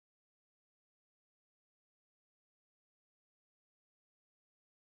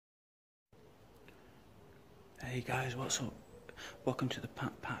Hey guys, what's up? Welcome to the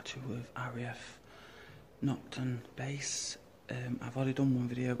part 2 of RAF NOCTON base. I've already done one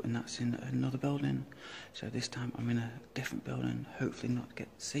video and that's in another building, so this time I'm in a different building, hopefully not get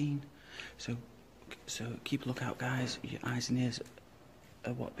seen. So keep a lookout guys, your eyes and ears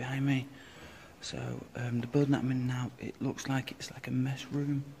are what behind me. So the building that I'm in now, it looks like it's like a mess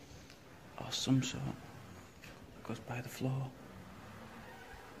room or some sort. It goes by the floor.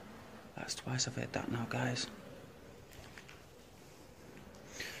 That's twice I've heard that now guys.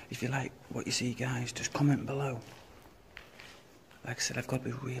 If you like what you see guys, just comment below. Like I said, I've got to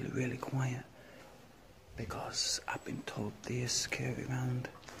be really quiet because I've been told there's security around,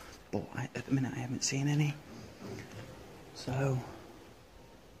 but at the minute I haven't seen any. So,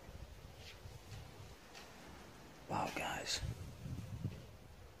 wow guys.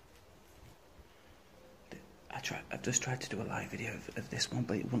 I've just tried to do a live video of this one,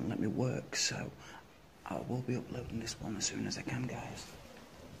 but it wouldn't let me work, so I will be uploading this one as soon as I can guys.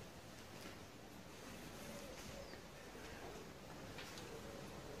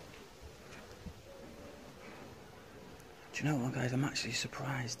 Do you know what guys, I'm actually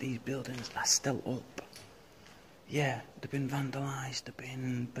surprised these buildings are still up. Yeah, they've been vandalised, they've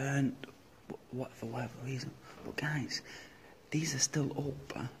been burnt, for whatever reason. But guys, these are still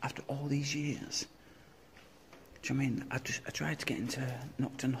up after all these years. Do you know what I mean? I tried to get into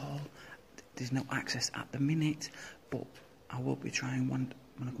NOCTON Hall. There's no access at the minute, but I will be trying one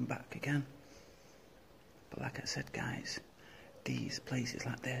when I come back again. But like I said guys, these places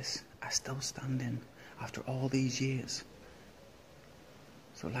like this are still standing after all these years.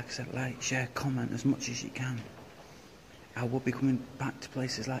 So like I said, like, share, comment as much as you can. I will be coming back to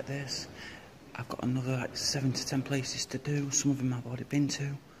places like this. I've got another like 7 to 10 places to do. Some of them I've already been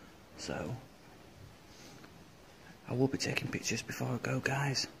to. So I will be taking pictures before I go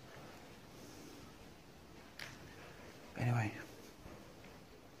guys. Anyway,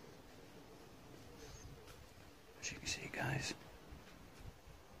 as you can see guys,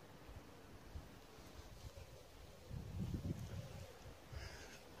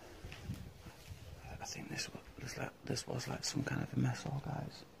 I think this was like some kind of a mess hall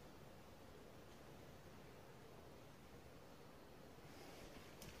guys.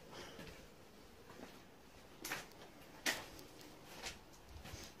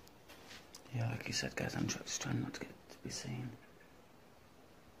 Yeah, like you said guys, I'm just trying not to be seen.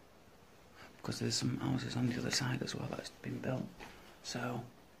 Because there's some houses on the other side as well that's been built. So,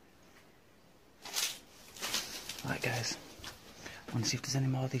 right guys, I want to see if there's any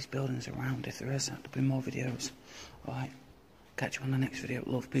more of these buildings around. If there is, there'll be more videos. Alright, catch you on the next video.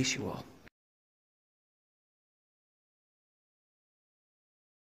 Love, peace you all.